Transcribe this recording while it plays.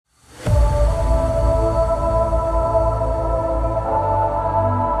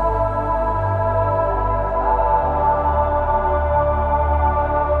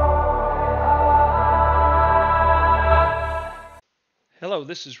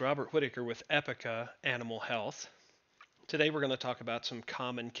This is Robert Whitaker with Epica Animal Health. Today we're going to talk about some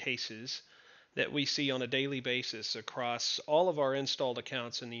common cases that we see on a daily basis across all of our installed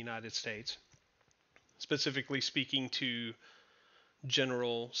accounts in the United States, specifically speaking to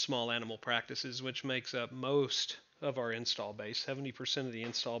general small animal practices, which makes up most of our install base, 70% of the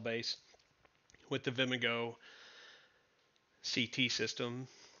install base with the Vimago CT system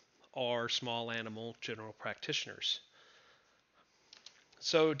are small animal general practitioners.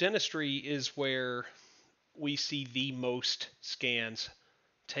 So dentistry is where we see the most scans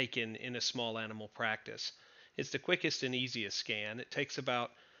taken in a small animal practice. It's the quickest and easiest scan. It takes about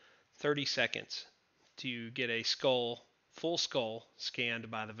 30 seconds to get a full skull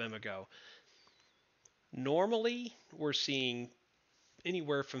scanned by the Vimago. Normally, we're seeing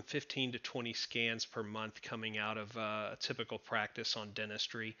anywhere from 15 to 20 scans per month coming out of a typical practice on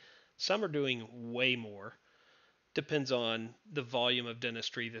dentistry. Some are doing way more. Depends on the volume of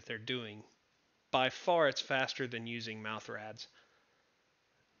dentistry that they're doing. By far, it's faster than using mouth rads.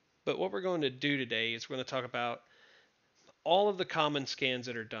 But what we're going to do today is we're going to talk about all of the common scans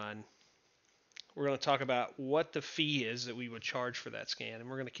that are done. We're going to talk about what the fee is that we would charge for that scan, and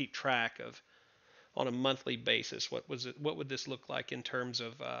we're going to keep track of, on a monthly basis, what would this look like in terms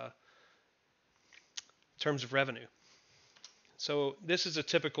of revenue. So this is a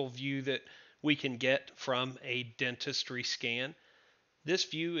typical view that we can get from a dentistry scan. This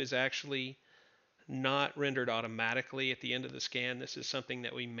view is actually not rendered automatically at the end of the scan. This is something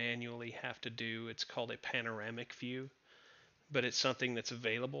that we manually have to do. It's called a panoramic view, but it's something that's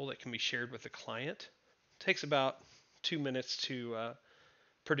available that can be shared with the client. It takes about 2 minutes to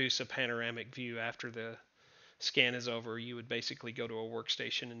produce a panoramic view. After the scan is over, you would basically go to a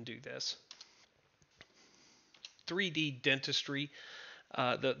workstation and do this. 3D dentistry,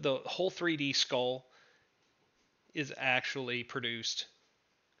 the whole 3D skull is actually produced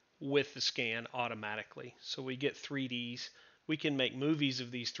with the scan automatically. So we get 3Ds. We can make movies of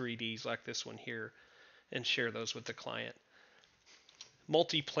these 3Ds like this one here and share those with the client.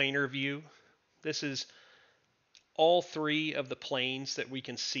 Multiplanar view. This is all three of the planes that we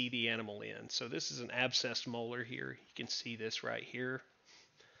can see the animal in. So this is an abscessed molar here. You can see this right here.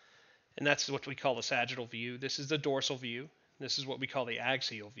 And that's what we call the sagittal view. This is the dorsal view. This is what we call the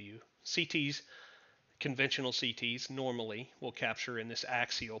axial view. CTs, conventional CTs, normally will capture in this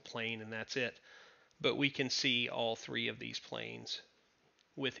axial plane, and that's it. But we can see all three of these planes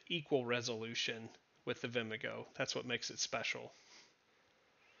with equal resolution with the Vimago. That's what makes it special.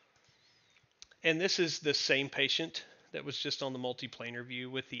 And this is the same patient that was just on the multiplanar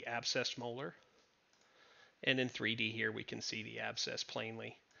view with the abscessed molar. And in 3D here, we can see the abscess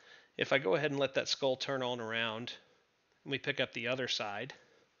plainly. If I go ahead and let that skull turn on around, and we pick up the other side,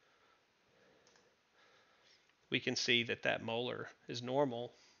 we can see that that molar is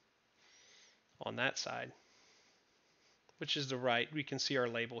normal on that side, which is the right. We can see our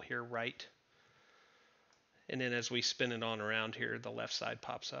label here, right. And then as we spin it on around here, the left side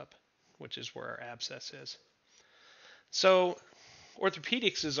pops up, which is where our abscess is. So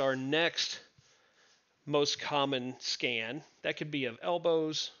orthopedics is our next most common scan. That could be of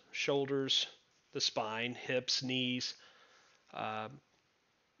elbows, shoulders, the spine, hips, knees.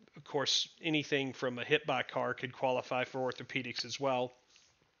 Of course, anything from a hit by a car could qualify for orthopedics as well.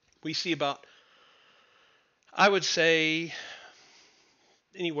 We see about, I would say,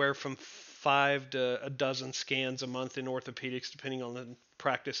 anywhere from 5 to a dozen scans a month in orthopedics, depending on the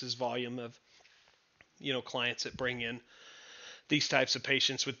practice's volume of clients that bring in these types of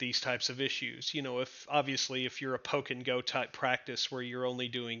patients with these types of issues. If you're a poke and go type practice where you're only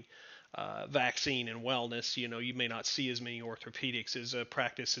doing vaccine and wellness, you may not see as many orthopedics as a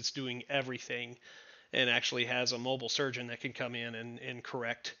practice that's doing everything and actually has a mobile surgeon that can come in and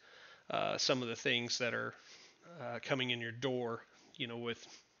correct some of the things that are coming in your door, with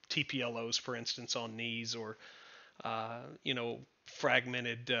TPLOs, for instance, on knees, or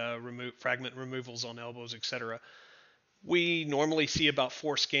fragment removals on elbows, etc. We normally see about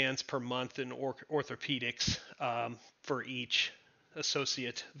 4 scans per month in orthopedics for each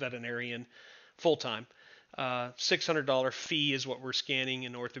associate veterinarian full-time. $600 fee is what we're scanning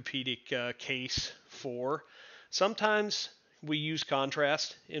an orthopedic case for. Sometimes we use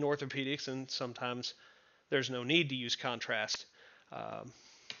contrast in orthopedics, and sometimes there's no need to use contrast.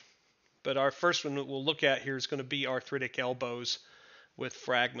 But our first one that we'll look at here is going to be arthritic elbows with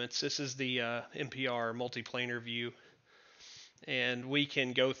fragments. This is the MPR multiplanar view. And we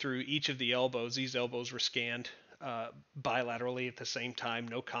can go through each of the elbows. These elbows were scanned bilaterally at the same time,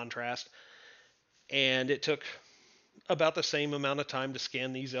 no contrast. And it took about the same amount of time to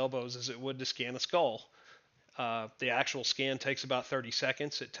scan these elbows as it would to scan a skull. The actual scan takes about 30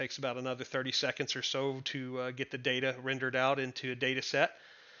 seconds. It takes about another 30 seconds or so to get the data rendered out into a data set.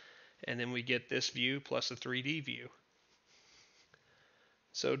 And then we get this view plus a 3D view.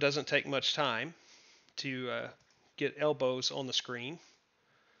 So it doesn't take much time to get elbows on the screen.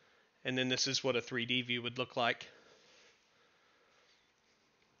 And then this is what a 3D view would look like.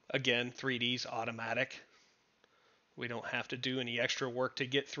 Again, 3D is automatic. We don't have to do any extra work to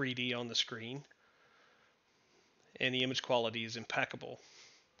get 3D on the screen. And the image quality is impeccable.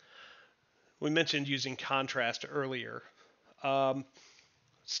 We mentioned using contrast earlier.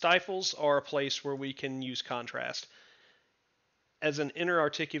 Stifles are a place where we can use contrast. As an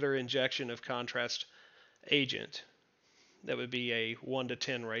interarticular injection of contrast agent, that would be a 1 to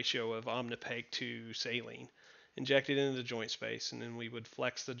 10 ratio of Omnipaque to saline, injected into the joint space, and then we would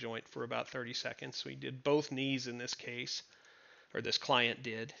flex the joint for about 30 seconds. We did both knees in this case, or this client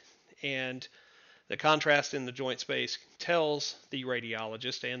did, and the contrast in the joint space tells the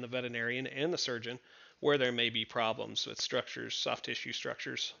radiologist and the veterinarian and the surgeon where there may be problems with structures, soft tissue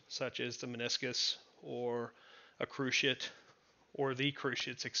structures, such as the meniscus or a cruciate or the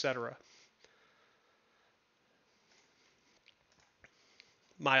cruciates, etc.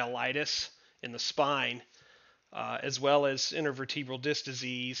 Myelitis in the spine, as well as intervertebral disc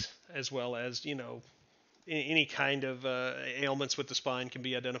disease, as well as, any kind of ailments with the spine can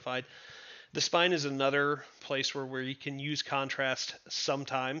be identified. The spine is another place where you can use contrast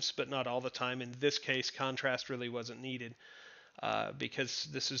sometimes, but not all the time. In this case, contrast really wasn't needed because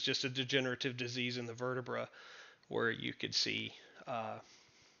this is just a degenerative disease in the vertebra where you could see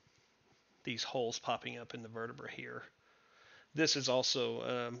these holes popping up in the vertebra here. This is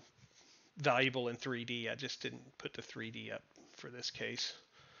also valuable in 3D. I just didn't put the 3D up for this case.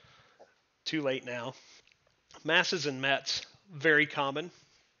 Too late now. Masses and METs, very common.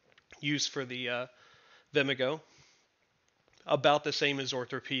 Used for the Vimago. About the same as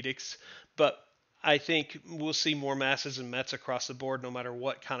orthopedics, but I think we'll see more masses and METs across the board no matter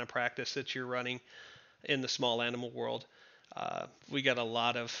what kind of practice that you're running in the small animal world. We got a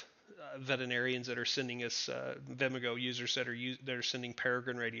lot of veterinarians that are sending us Vimago users that are sending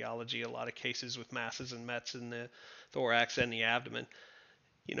Peregrine radiology. A lot of cases with masses and METs in the thorax and the abdomen.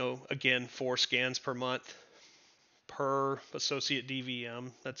 Again, 4 scans per month per associate DVM.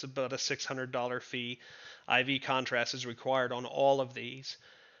 That's about a $600 fee. IV contrast is required on all of these.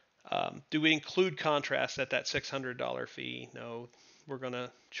 Do we include contrast at that $600 fee? No, we're going to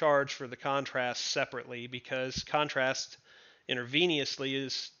charge for the contrast separately because contrast intravenously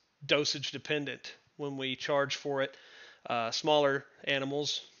is dosage dependent. When we charge for it, smaller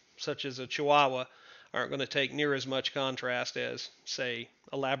animals such as a Chihuahua aren't going to take near as much contrast as, say,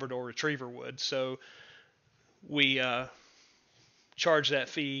 a Labrador Retriever would. So we charge that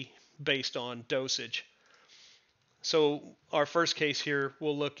fee based on dosage. So our first case here,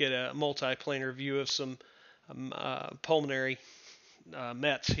 we'll look at a multiplanar view of some pulmonary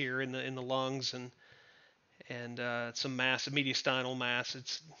METs here in the lungs and some mass, mediastinal mass.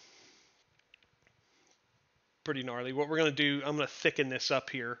 It's pretty gnarly. What we're going to do, I'm going to thicken this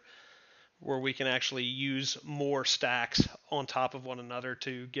up here where we can actually use more stacks on top of one another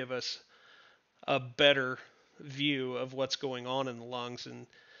to give us a better view of what's going on in the lungs, and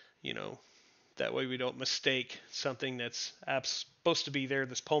that way we don't mistake something that's supposed to be there,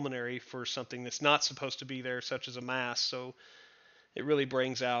 this pulmonary, for something that's not supposed to be there, such as a mass. So it really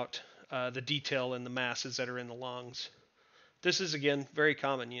brings out the detail in the masses that are in the lungs. This is, again, very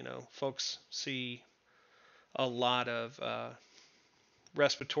common. Folks see a lot of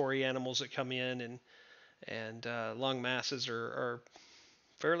respiratory animals that come in, and lung masses are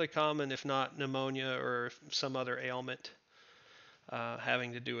fairly common, if not pneumonia or some other ailment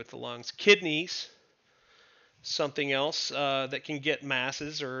having to do with the lungs. Kidneys, something else that can get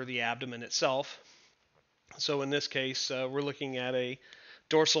masses, or the abdomen itself. So in this case, we're looking at a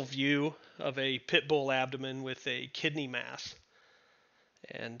dorsal view of a pit bull abdomen with a kidney mass.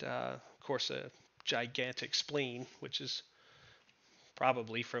 And, of course, a gigantic spleen, which is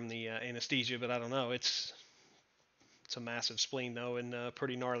probably from the anesthesia, but I don't know. It's a massive spleen, though, and a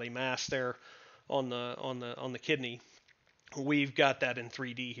pretty gnarly mass there on the kidney. We've got that in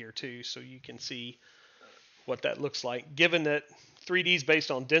 3D here too, so you can see what that looks like. Given that 3D is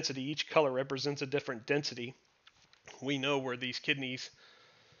based on density, each color represents a different density. We know where these kidneys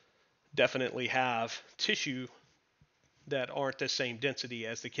definitely have tissue that aren't the same density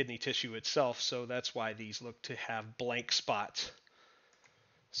as the kidney tissue itself, so that's why these look to have blank spots.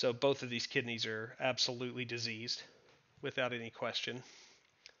 So both of these kidneys are absolutely diseased, without any question.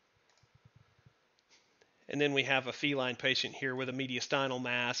 And then we have a feline patient here with a mediastinal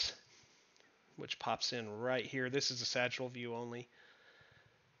mass which pops in right here. This is a sagittal view only.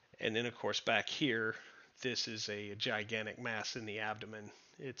 And then, of course, back here, this is a gigantic mass in the abdomen.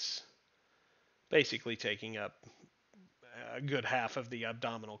 It's basically taking up a good half of the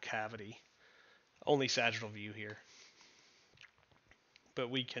abdominal cavity. Only sagittal view here. But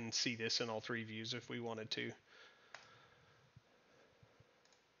we can see this in all three views if we wanted to.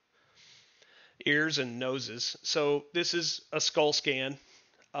 Ears and noses. So this is a skull scan.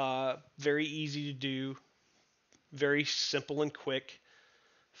 Very easy to do. Very simple and quick.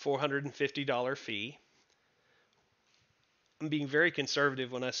 $450 fee. I'm being very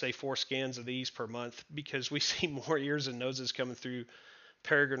conservative when I say 4 scans of these per month because we see more ears and noses coming through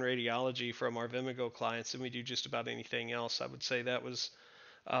Peregrine Radiology from our Vimago clients than we do just about anything else. I would say that was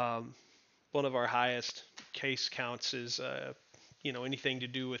one of our highest case counts is anything to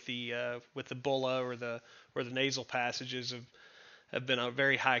do with the bulla or the nasal passages have been a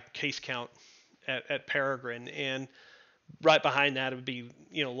very high case count at Peregrine, and right behind that it would be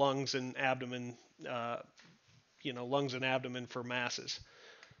lungs and abdomen. Lungs and abdomen for masses.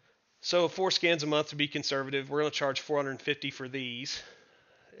 So 4 scans a month to be conservative. We're going to charge $450 for these,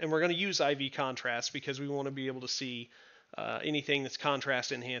 and we're going to use IV contrast because we want to be able to see anything that's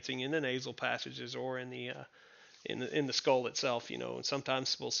contrast enhancing in the nasal passages or in the skull itself. And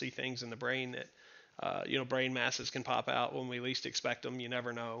sometimes we'll see things in the brain that brain masses can pop out when we least expect them. You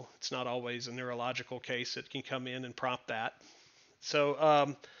never know. It's not always a neurological case that can come in and prompt that.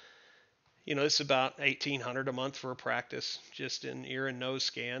 So it's about $1,800 a month for a practice, just in ear and nose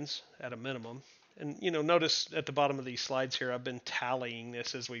scans at a minimum. And notice at the bottom of these slides here, I've been tallying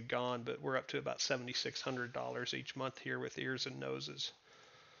this as we've gone, but we're up to about $7,600 each month here with ears and noses.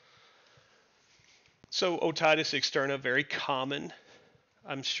 So otitis externa, very common.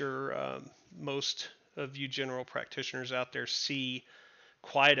 I'm sure most of you general practitioners out there see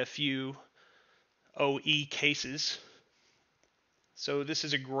quite a few OE cases. So this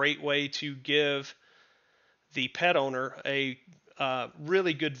is a great way to give the pet owner a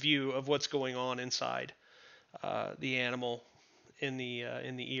really good view of what's going on inside the animal in the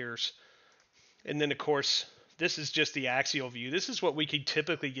ears. And then, of course, this is just the axial view. This is what we could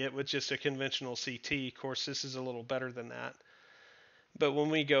typically get with just a conventional CT. Of course, this is a little better than that. But when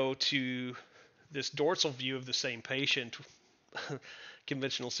we go to this dorsal view of the same patient,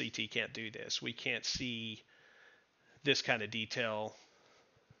 conventional CT can't do this. We can't see this kind of detail.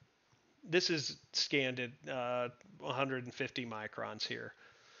 This is scanned at 150 microns here.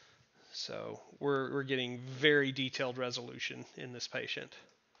 So we're getting very detailed resolution in this patient.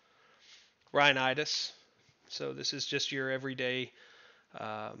 Rhinitis. So this is just your everyday,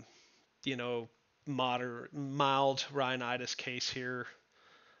 mild rhinitis case here.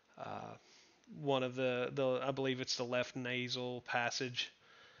 One of I believe it's the left nasal passage.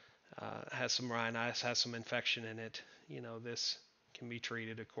 Has some rhinitis, has some infection in it. This can be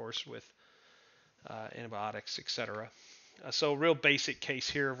treated, of course, with antibiotics, etc. So real basic case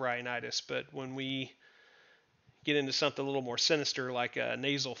here of rhinitis, but when we get into something a little more sinister like a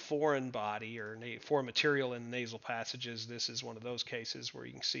nasal foreign body or foreign material in the nasal passages, this is one of those cases where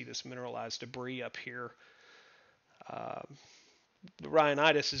you can see this mineralized debris up here. The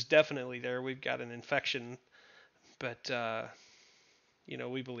rhinitis is definitely there. We've got an infection, but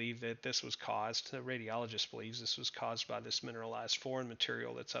we believe that this was caused, the radiologist believes this was caused by this mineralized foreign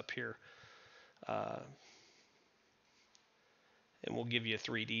material that's up here. And we'll give you a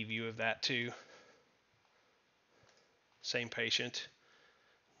 3D view of that too. Same patient.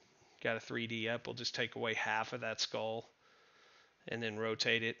 Got a 3D up. We'll just take away half of that skull and then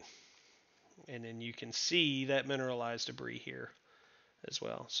rotate it. And then you can see that mineralized debris here as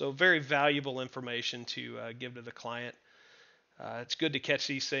well. So very valuable information to give to the client. It's good to catch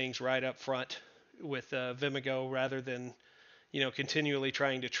these things right up front with Vimago rather than, continually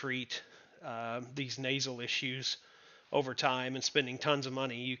trying to treat these nasal issues over time and spending tons of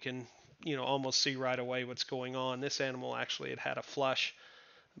money. You can, almost see right away what's going on. This animal actually had a flush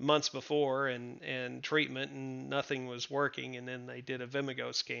months before and treatment, and nothing was working. And then they did a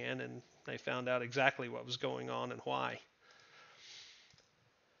Vimago scan and they found out exactly what was going on and why.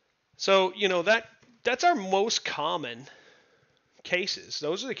 So, that's our most common cases.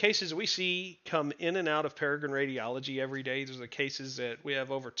 Those are the cases we see come in and out of Peregrine Radiology every day. Those are the cases that we have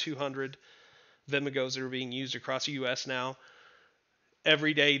over 200 Vimagos that are being used across the U.S. now.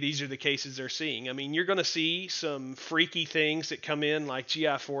 Every day, these are the cases they're seeing. I mean, you're going to see some freaky things that come in like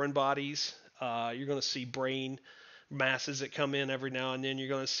GI foreign bodies. You're going to see brain masses that come in every now and then. You're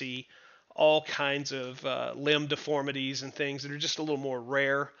going to see all kinds of limb deformities and things that are just a little more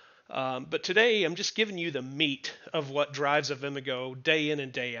rare. But today, I'm just giving you the meat of what drives a Vimago day in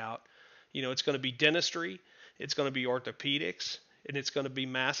and day out. It's going to be dentistry, it's going to be orthopedics, and it's going to be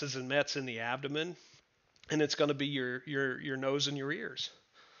masses and mets in the abdomen, and it's going to be your nose and your ears.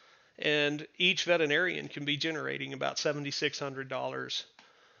 And each veterinarian can be generating about $7,600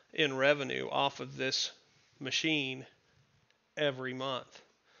 in revenue off of this machine every month.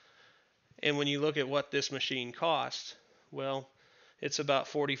 And when you look at what this machine costs, well, it's about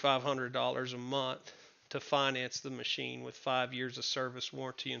 $4,500 a month to finance the machine with 5 years of service,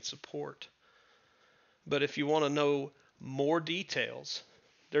 warranty, and support. But if you want to know more details,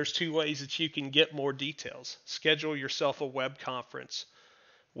 there's 2 ways that you can get more details. Schedule yourself a web conference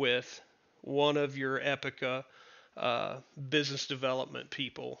with one of your Epica business development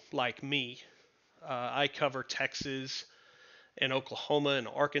people like me. I cover Texas and Oklahoma and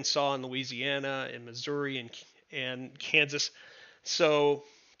Arkansas and Louisiana and Missouri and Kansas. So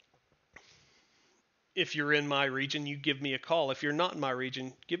if you're in my region, you give me a call. If you're not in my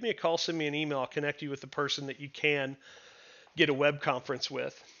region, give me a call, send me an email. I'll connect you with the person that you can get a web conference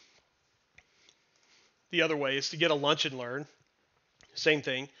with. The other way is to get a lunch and learn. Same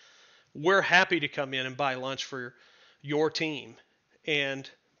thing. We're happy to come in and buy lunch for your team and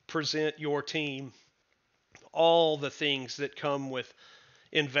present your team all the things that come with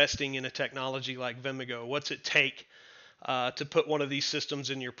investing in a technology like Vimago. What's it take to put one of these systems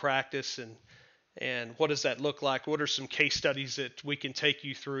in your practice, and what does that look like? What are some case studies that we can take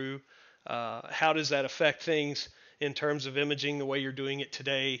you through? How does that affect things in terms of imaging the way you're doing it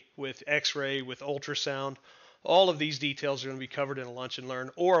today with x-ray, with ultrasound? All of these details are going to be covered in a lunch and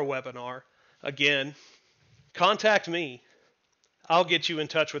learn or a webinar. Again, contact me. I'll get you in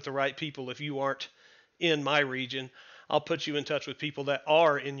touch with the right people. If you aren't in my region, I'll put you in touch with people that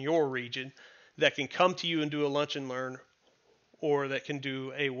are in your region that can come to you and do a lunch and learn, or that can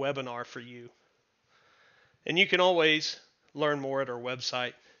do a webinar for you. And you can always learn more at our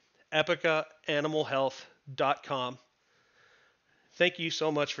website, epicaanimalhealth.com. Thank you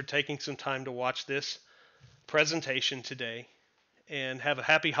so much for taking some time to watch this presentation today, and have a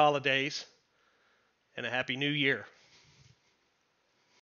happy holidays and a happy new year.